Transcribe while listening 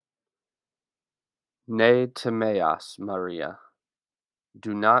Ne temeas, Maria.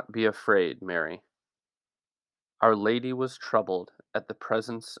 Do not be afraid, Mary. Our Lady was troubled at the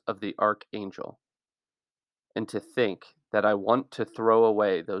presence of the Archangel, and to think that I want to throw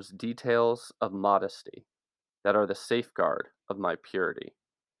away those details of modesty that are the safeguard of my purity.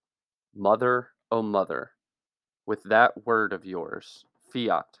 Mother, O Mother, with that word of yours,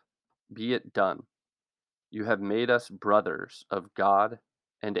 fiat, be it done. You have made us brothers of God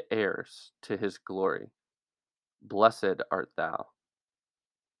and heirs to his glory. Blessed art thou.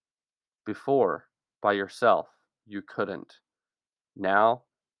 Before, by yourself, you couldn't. Now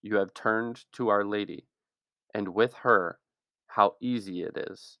you have turned to Our Lady, and with her, how easy it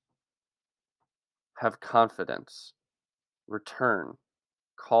is. Have confidence. Return.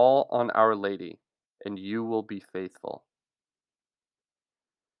 Call on Our Lady, and you will be faithful.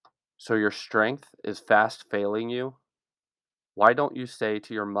 So your strength is fast failing you? Why don't you say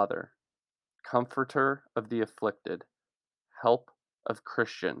to your mother, Comforter of the afflicted, Help of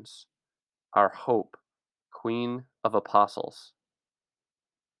Christians, our hope, Queen of apostles?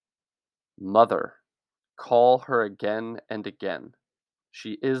 Mother, call her again and again.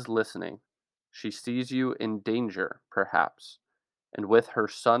 She is listening. She sees you in danger, perhaps, and with her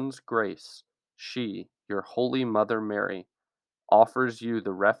Son's grace, she, your Holy Mother Mary, offers you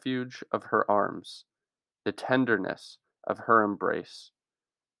the refuge of her arms, the tenderness of her embrace.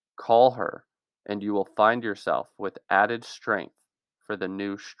 Call her, and you will find yourself with added strength for the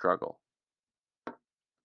new struggle.